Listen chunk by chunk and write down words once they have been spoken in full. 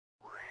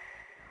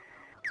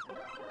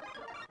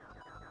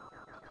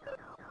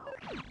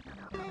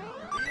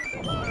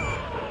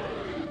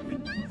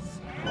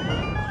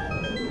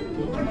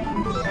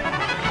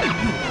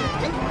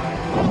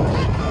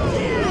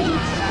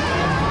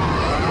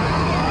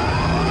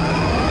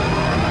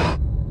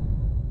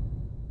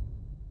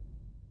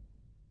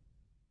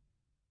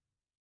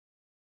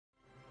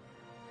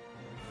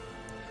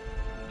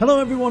Hello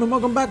everyone and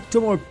welcome back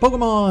to more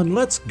Pokemon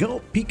Let's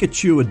Go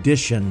Pikachu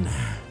Edition.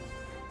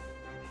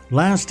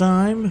 Last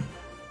time,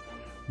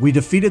 we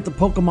defeated the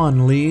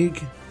Pokemon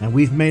League and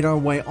we've made our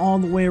way all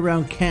the way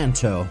around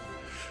Kanto.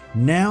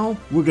 Now,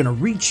 we're gonna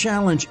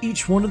re-challenge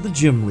each one of the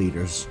gym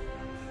leaders.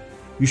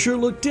 You sure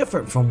look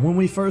different from when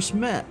we first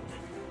met.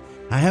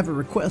 I have a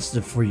request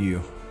for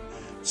you.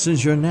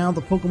 Since you're now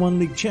the Pokemon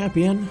League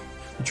champion,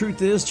 the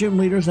truth is gym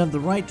leaders have the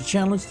right to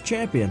challenge the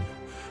champion.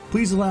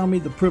 Please allow me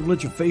the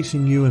privilege of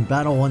facing you in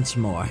battle once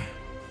more,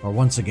 or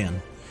once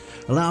again.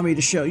 Allow me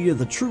to show you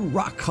the true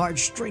rock-hard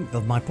strength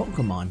of my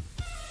Pokemon.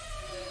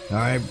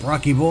 Alright,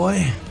 Brocky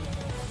boy,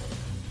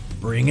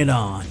 bring it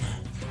on.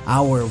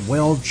 Our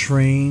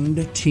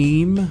well-trained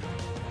team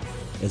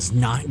is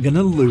not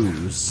gonna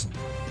lose.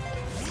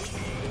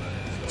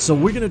 So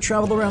we're gonna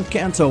travel around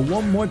Kanto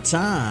one more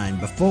time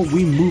before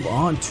we move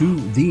on to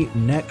the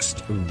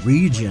next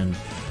region.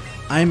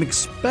 I'm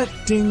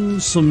expecting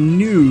some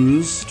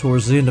news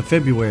towards the end of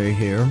February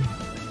here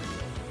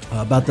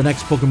about the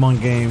next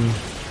Pokemon game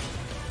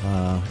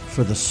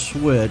for the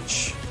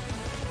Switch,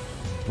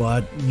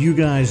 but you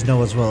guys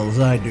know as well as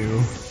I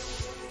do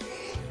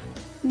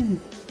that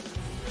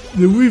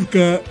we've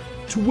got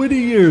 20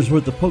 years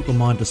worth of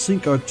Pokemon to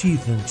sink our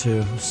teeth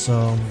into,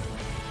 so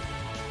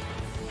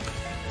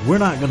we're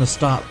not going to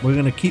stop. We're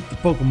going to keep the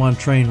Pokemon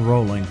train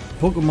rolling.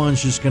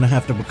 Pokemon's just going to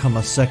have to become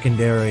a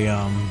secondary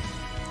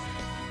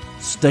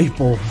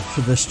staple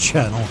for this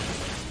channel.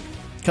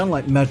 Kind of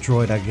like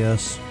Metroid, I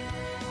guess.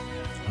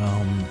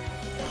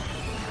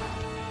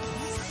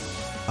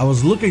 I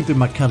was looking through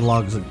my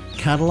catalog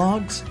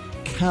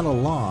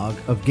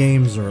of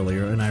games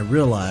earlier, and I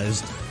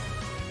realized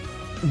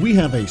we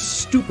have a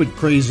stupid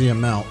crazy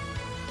amount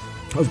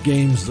of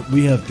games that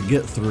we have to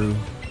get through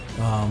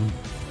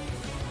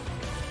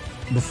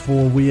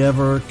before we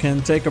ever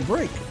can take a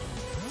break.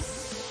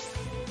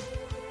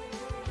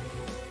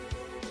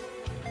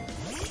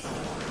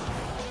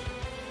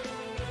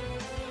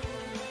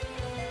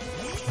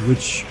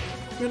 Which,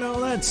 you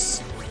know, I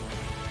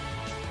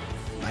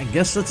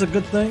guess that's a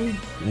good thing,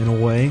 in a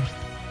way.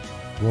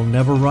 We'll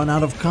never run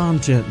out of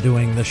content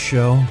doing this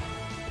show.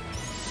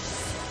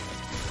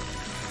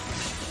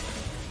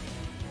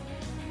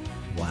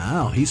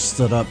 Wow, he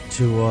stood up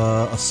to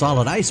a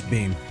solid ice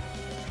beam.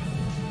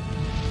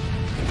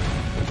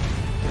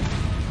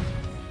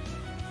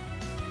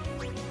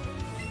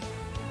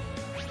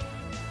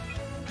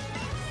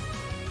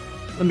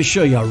 Let me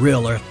show you a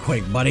real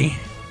earthquake, buddy.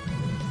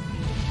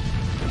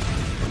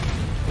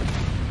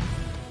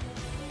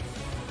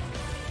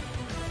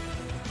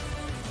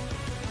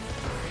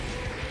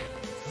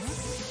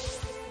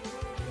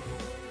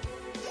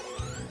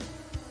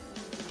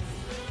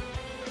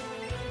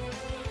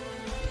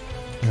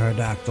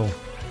 Aerodactyl.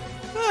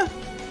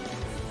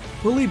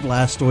 We'll leave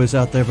Blastoise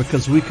out there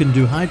because we can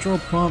do Hydro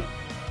Pump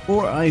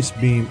or Ice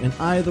Beam, and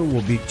either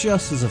will be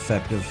just as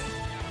effective.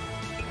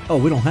 Oh,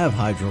 we don't have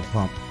Hydro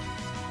Pump.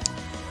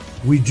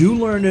 We do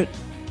learn it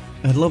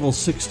at level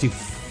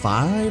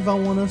 65, I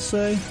want to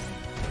say.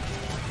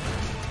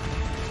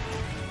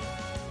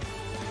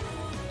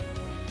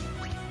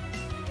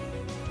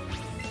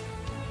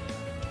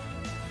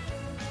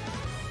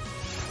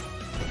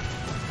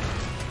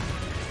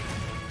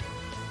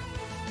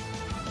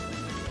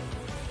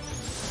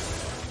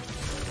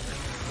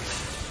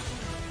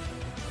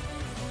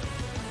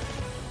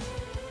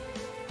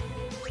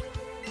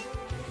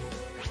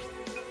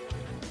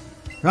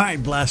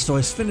 Alright,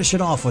 Blastoise, finish it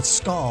off with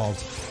Scald.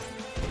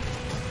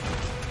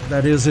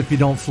 That is, if you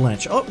don't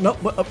flinch. Oh, no,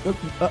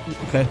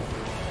 okay.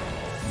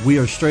 We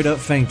are straight up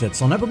fainted,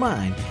 so never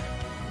mind.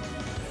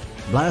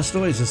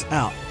 Blastoise is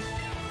out.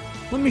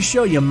 Let me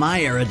show you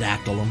my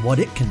Aerodactyl and what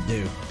it can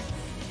do.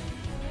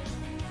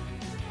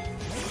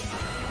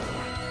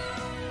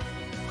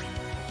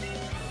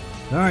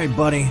 Alright,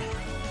 buddy.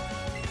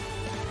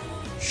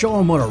 Show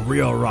him what a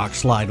real rock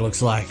slide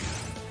looks like.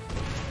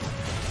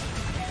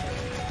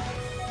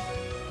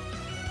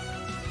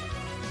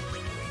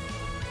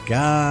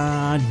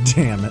 God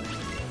damn it.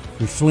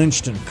 We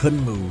flinched and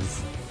couldn't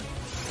move.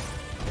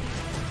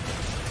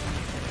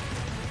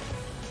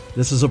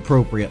 This is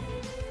appropriate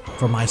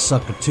for my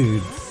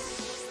suckitude.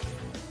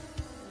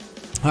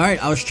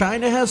 Alright, I was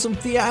trying to have some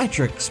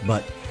theatrics,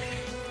 but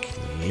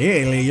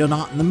clearly you're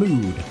not in the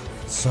mood.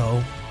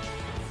 So,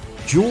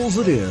 Jules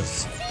it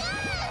is.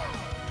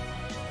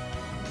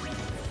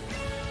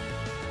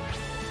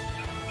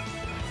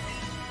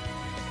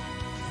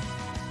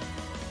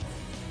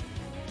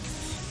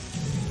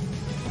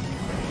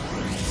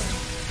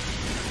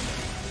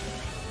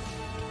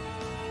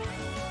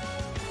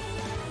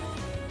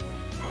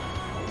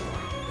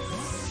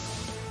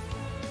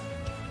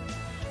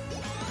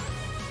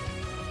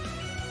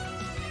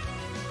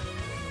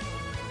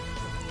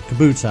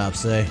 Kabutops,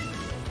 say.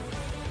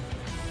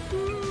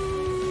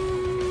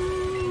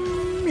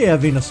 Yeah,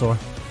 Venusaur.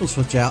 We'll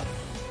switch out.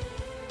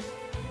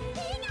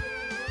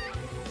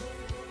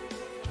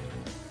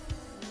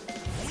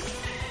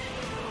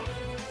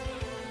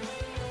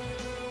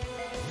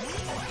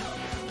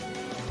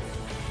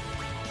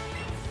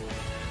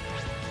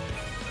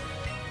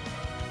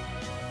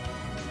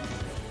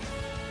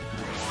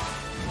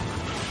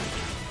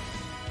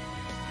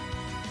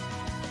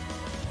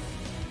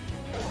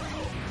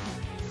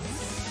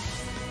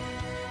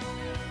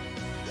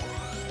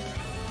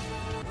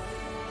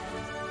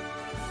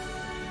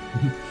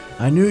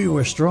 I knew you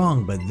were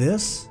strong, but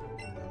this?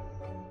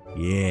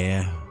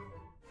 Yeah.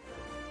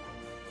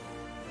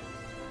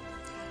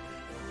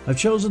 I've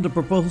chosen to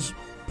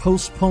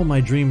postpone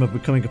my dream of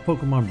becoming a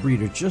Pokemon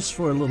breeder just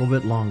for a little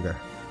bit longer.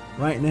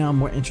 Right now I'm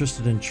more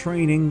interested in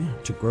training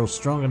to grow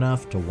strong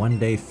enough to one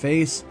day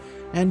face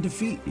and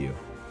defeat you.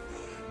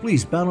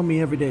 Please battle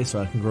me every day so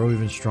I can grow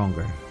even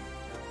stronger.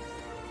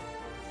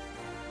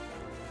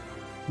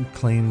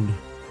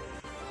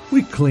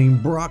 We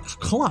claimed Brock's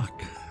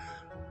clock.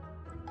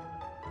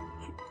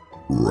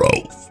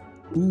 Ralph.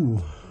 Ooh.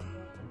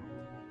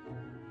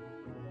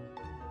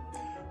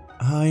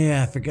 Oh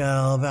yeah, I forgot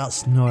all about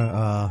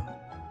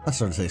I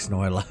started to say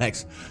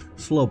Snorlax.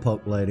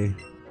 Slowpoke lady.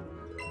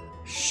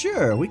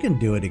 Sure, we can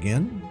do it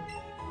again.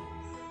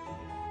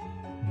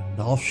 And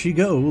off she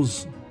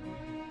goes.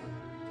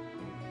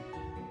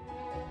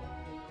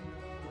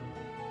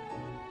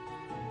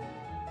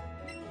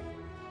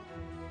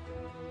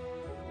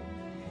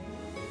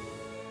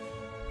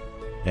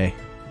 Hey,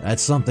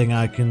 that's something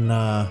I can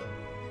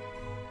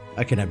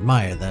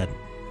admire that.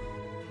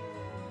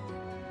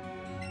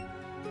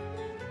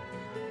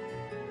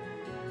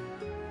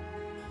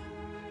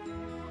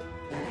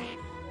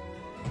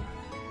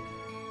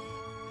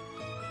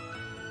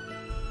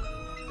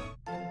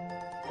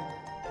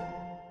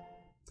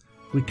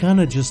 We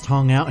kinda just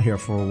hung out here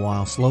for a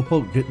while.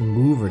 Slowpoke didn't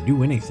move or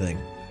do anything.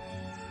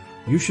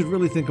 You should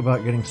really think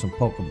about getting some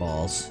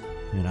Pokeballs,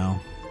 you know.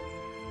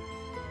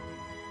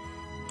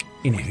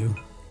 Anywho.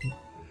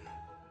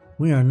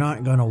 We are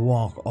not gonna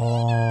walk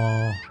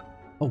all...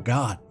 Oh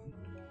God.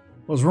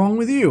 What's wrong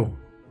with you?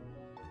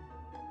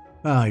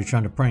 Ah, you're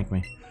trying to prank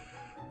me.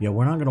 Yeah,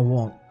 we're not gonna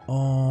walk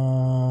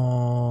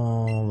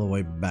all the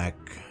way back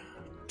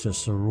to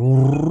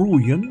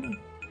Cerulean.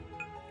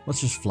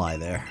 Let's just fly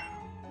there.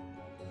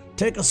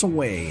 Take us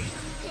away.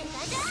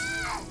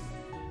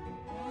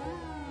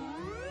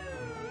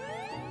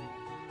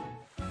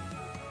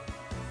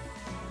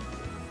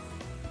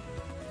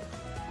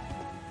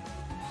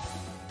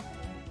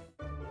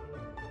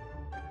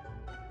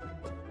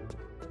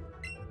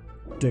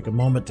 Take a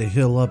moment to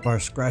heal up our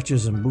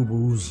scratches and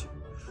boo-boos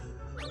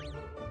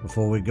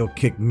before we go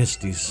kick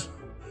Misty's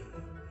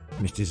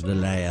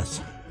little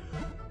ass.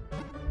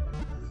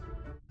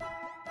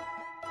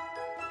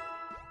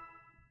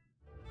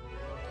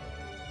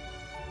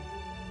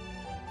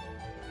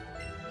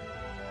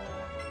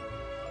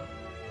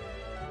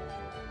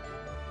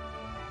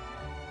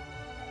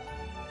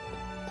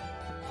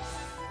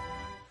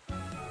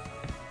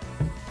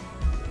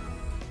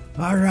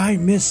 All right,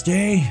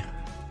 Misty.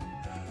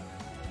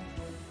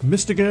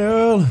 Misty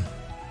girl,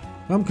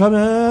 I'm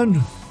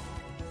coming.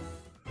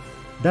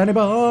 Danny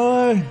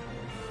boy.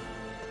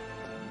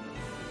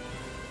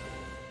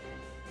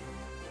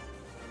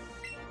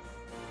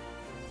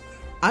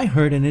 I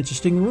heard an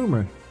interesting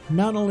rumor.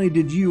 Not only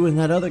did you and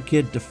that other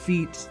kid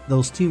defeat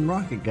those Team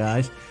Rocket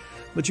guys,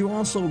 but you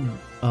also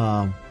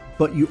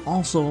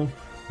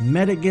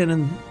met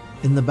again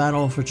in the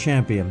battle for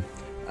champion.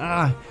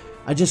 I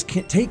just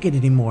can't take it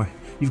anymore.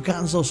 You've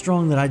gotten so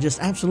strong that I just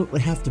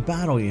absolutely have to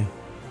battle you.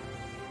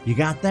 You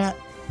got that?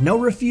 No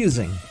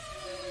refusing.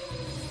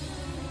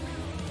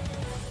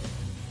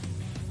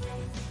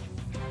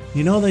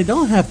 You know, they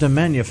don't have to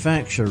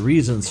manufacture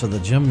reasons for the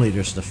gym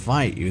leaders to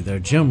fight you. They're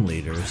gym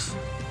leaders.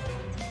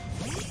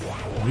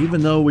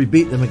 Even though we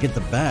beat them and get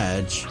the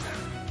badge,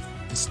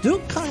 it's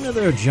still kind of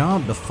their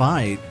job to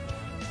fight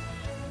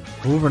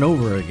over and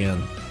over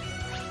again.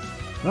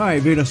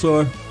 Alright,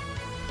 Venusaur.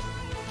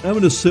 I'm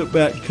gonna sit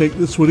back and take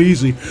this one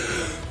easy.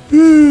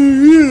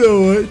 You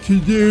know what to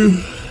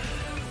do.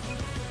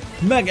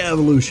 Mega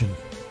Evolution.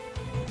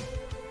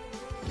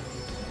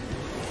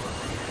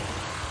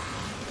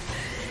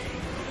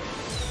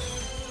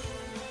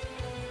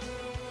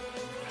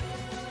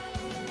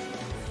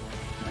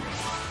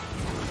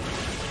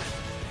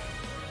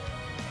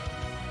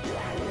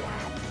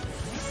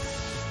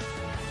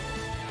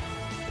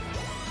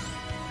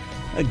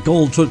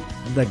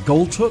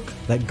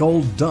 That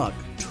gold duck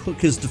took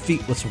his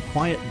defeat with some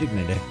quiet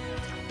dignity.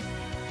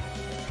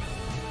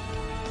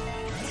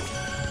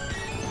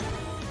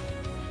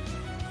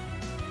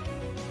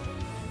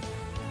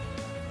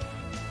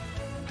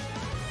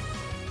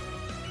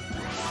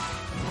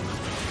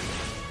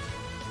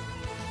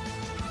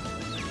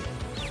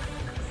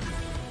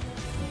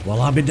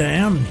 Well, I'll be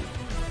damned.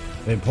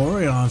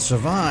 Vaporeon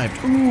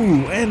survived.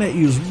 Ooh, and it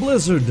used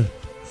Blizzard.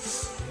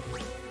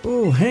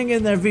 Ooh, hang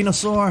in there,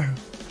 Venusaur.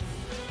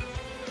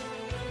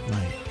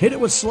 Hit it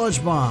with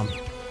Sludge Bomb.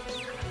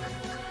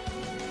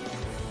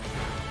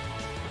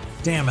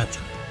 Damn it.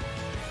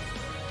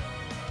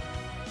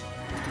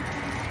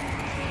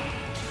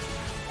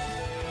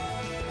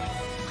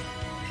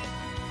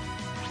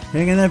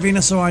 Hang in there,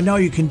 Venusaur. I know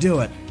you can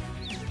do it.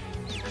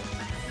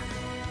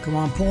 Come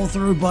on, pull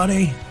through,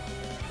 buddy.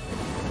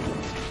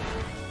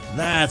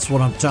 That's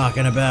what I'm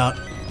talking about.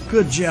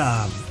 Good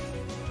job.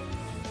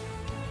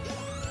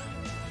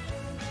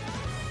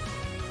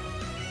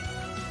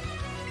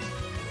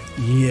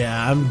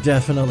 Yeah, I'm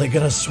definitely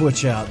gonna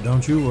switch out.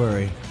 Don't you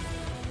worry.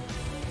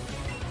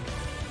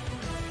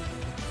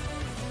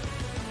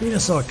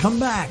 Venusaur, come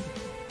back.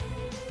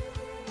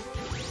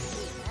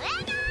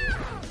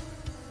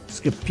 Let's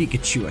give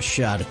Pikachu a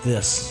shot at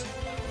this.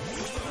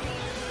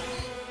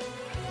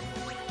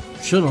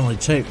 Should only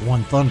take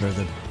one Thunder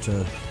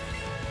to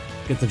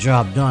get the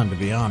job done, to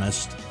be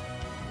honest.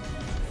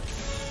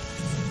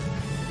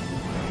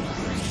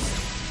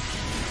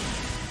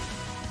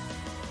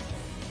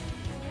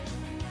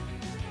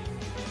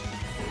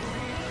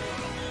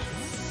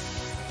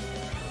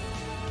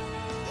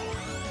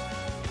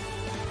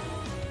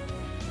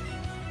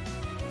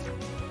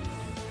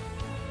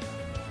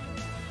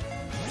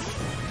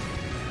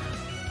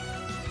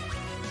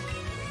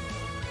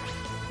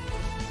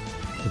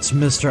 It's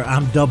Mr.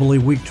 I'm doubly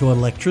weak to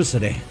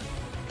electricity.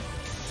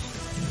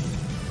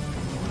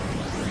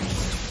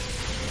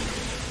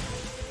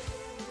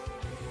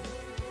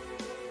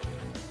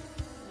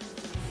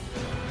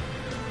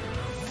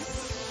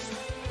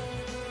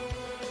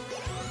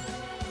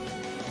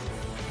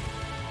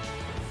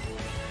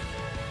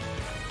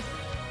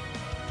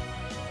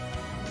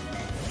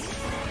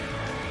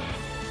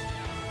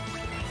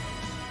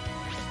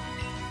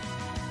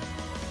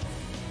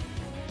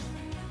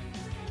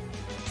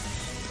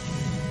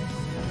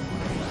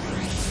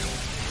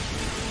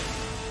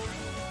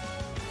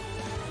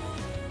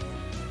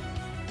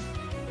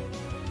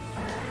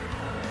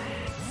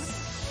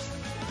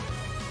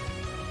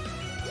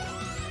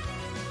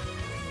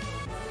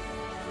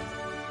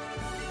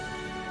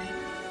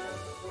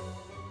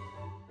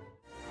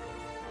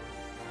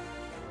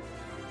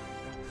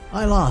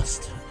 I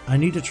lost. I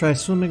need to try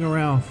swimming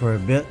around for a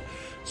bit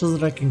so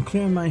that I can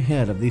clear my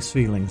head of these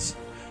feelings.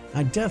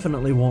 I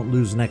definitely won't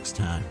lose next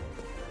time.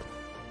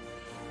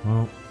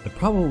 Well, it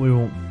probably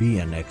won't be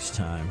a next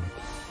time.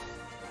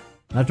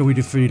 After we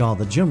defeat all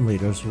the gym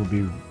leaders, we'll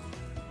be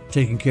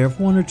taking care of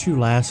one or two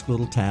last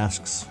little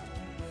tasks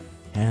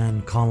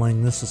and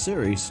calling this a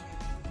series.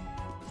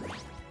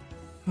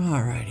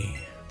 Alrighty.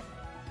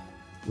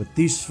 With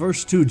these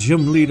first two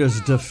gym leaders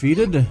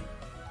defeated,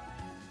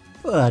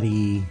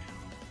 buddy.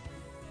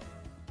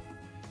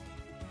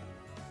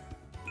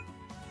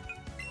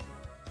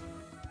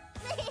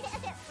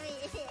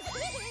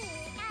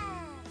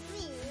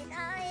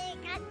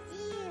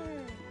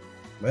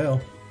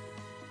 Well,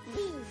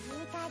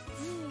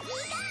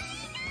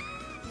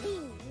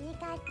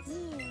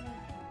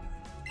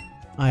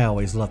 I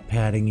always love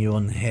patting you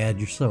on the head.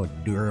 You're so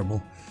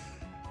adorable.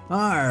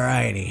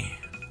 Alrighty.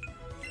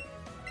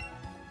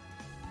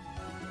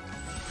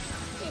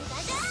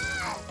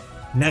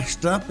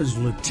 Next up is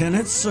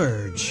Lieutenant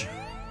Surge.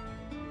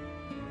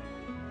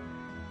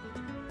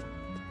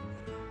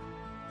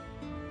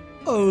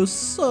 Oh,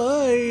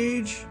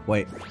 Sage.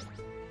 Wait.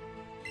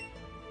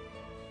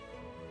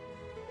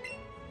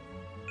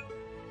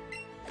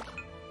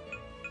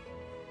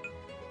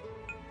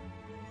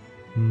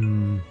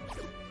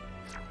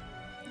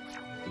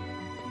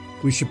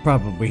 We should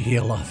probably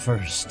heal up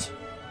first.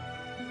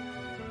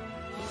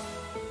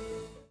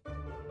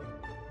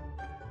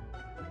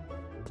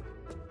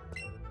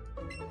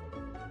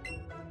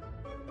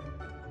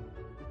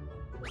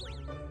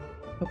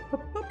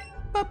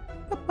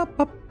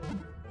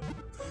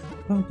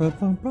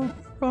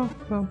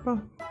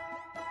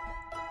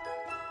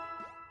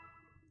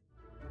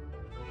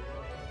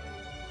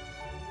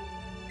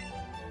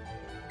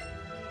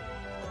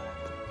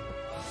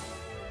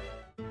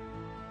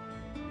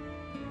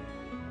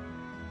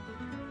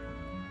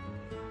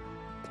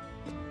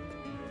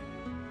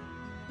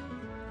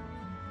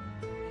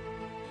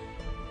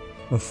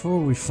 Before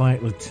we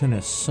fight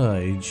Lieutenant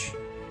Sage,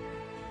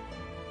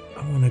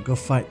 I want to go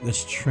fight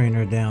this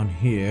trainer down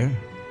here.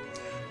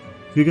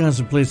 If you guys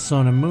have played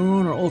Sun and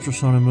Moon or Ultra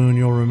Sun and Moon,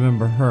 you'll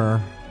remember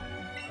her.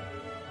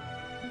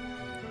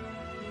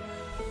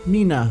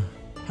 Nina,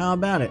 how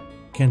about it?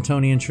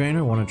 Cantonian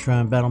trainer, want to try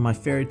and battle my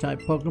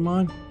fairy-type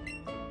Pokemon?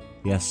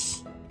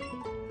 Yes.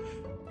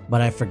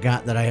 But I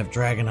forgot that I have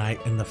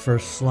Dragonite in the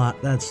first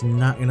slot. That's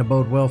not going to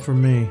bode well for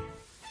me.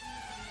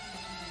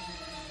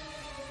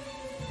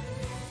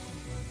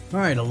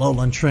 Alright,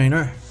 Alolan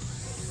trainer.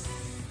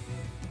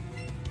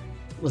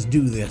 Let's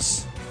do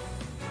this.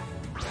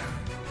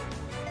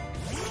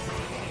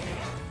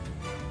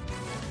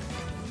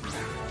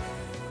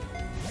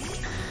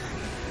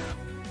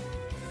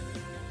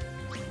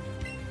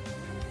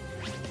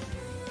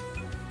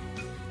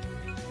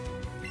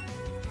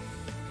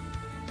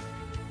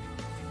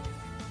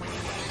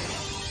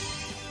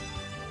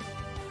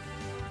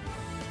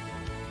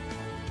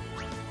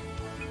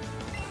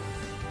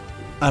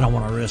 I don't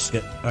want to risk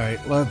it.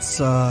 Alright, let's,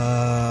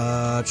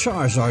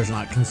 Charizard's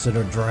not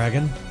considered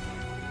dragon.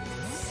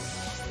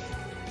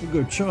 We'll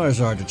give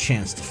Charizard a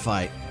chance to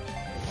fight.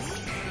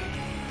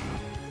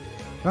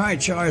 Alright,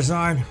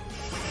 Charizard.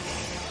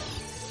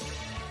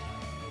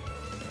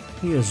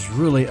 He is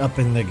really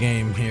upping the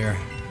game here.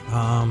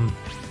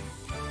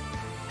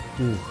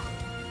 Ooh.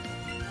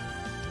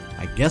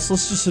 I guess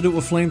let's just hit it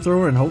with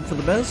Flamethrower and hope for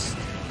the best.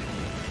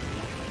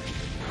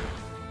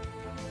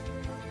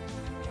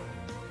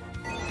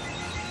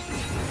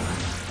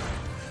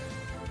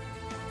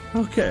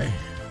 Okay,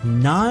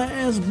 not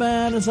as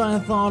bad as I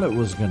thought it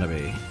was gonna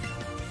be.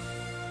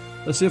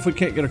 Let's see if we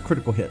can't get a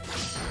critical hit.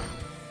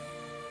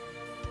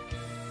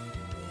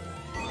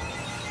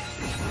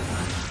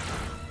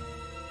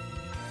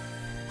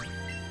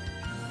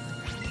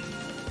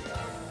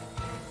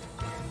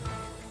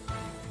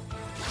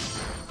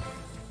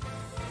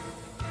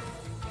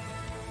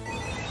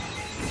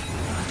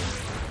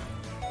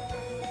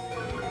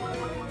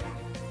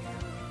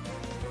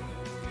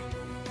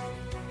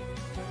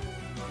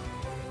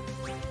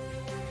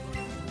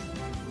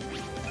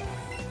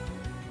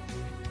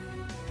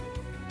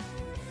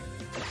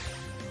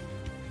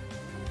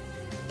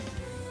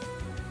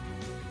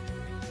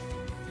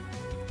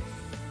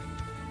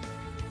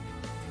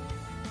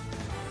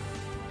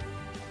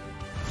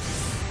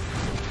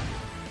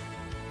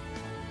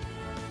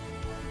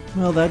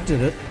 Well, that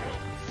did it.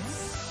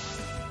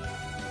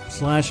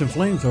 Slash and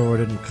Flamethrower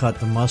didn't cut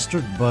the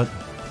mustard, but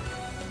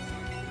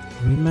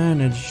we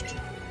managed.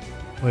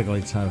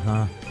 Wigglytuff,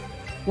 huh?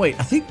 Wait,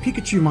 I think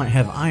Pikachu might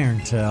have Iron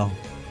Tail.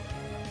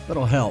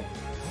 That'll help.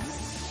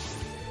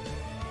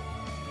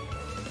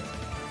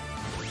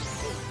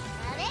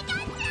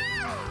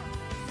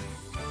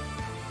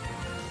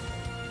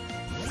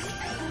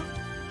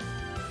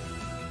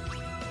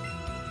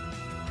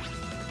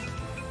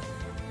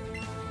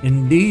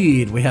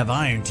 Indeed, we have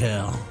Iron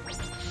Tail.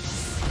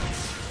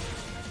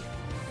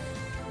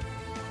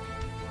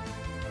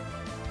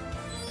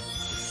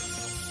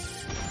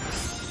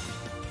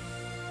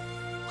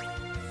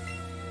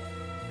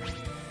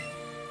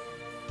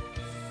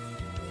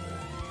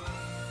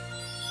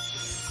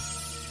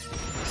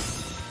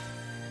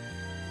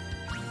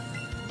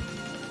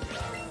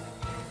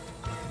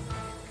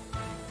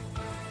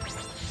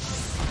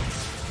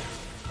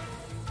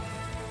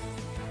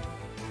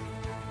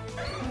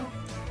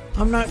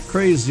 I'm not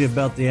crazy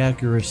about the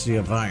accuracy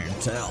of Iron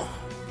Tail,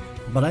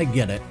 but I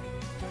get it.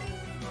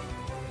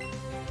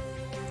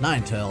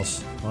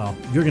 Ninetales, well,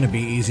 you're gonna be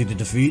easy to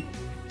defeat.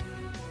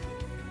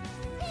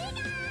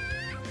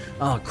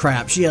 Oh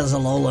crap, she has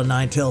Alola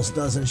Ninetales,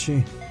 doesn't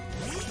she?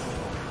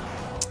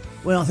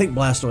 Well, I think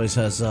Blastoise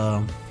has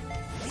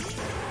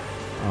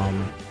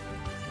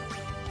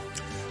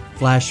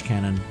Flash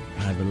Cannon,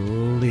 I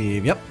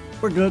believe. Yep,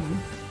 we're good.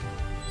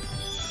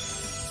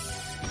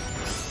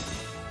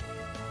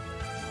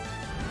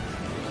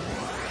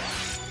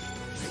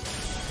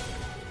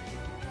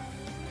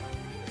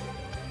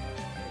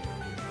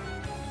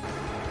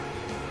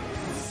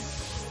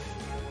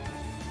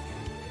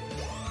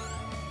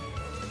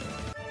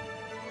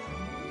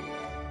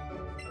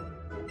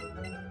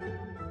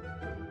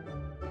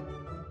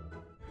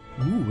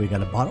 Ooh, we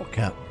got a bottle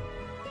cap.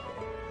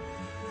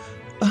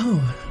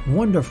 Oh,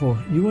 wonderful.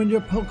 You and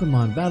your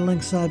Pokemon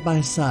battling side by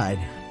side.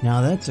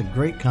 Now that's a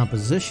great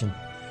composition.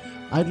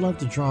 I'd love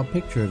to draw a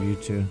picture of you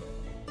two.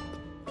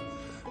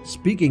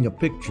 Speaking of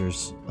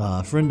pictures,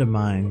 a friend of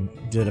mine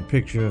did a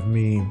picture of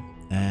me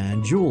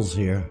and Jules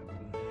here.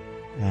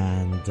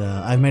 And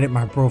I've made it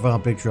my profile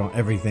picture on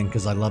everything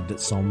because I loved it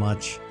so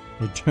much.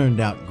 It turned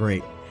out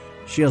great.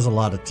 She has a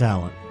lot of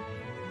talent.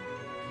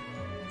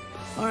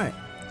 Alright.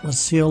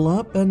 Let's heal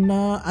up, and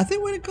I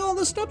think we're going to call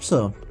this an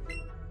episode.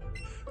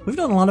 We've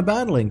done a lot of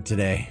battling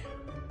today.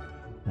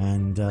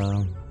 And,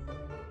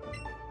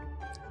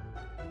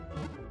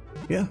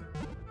 yeah.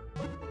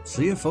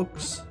 See ya,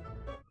 folks.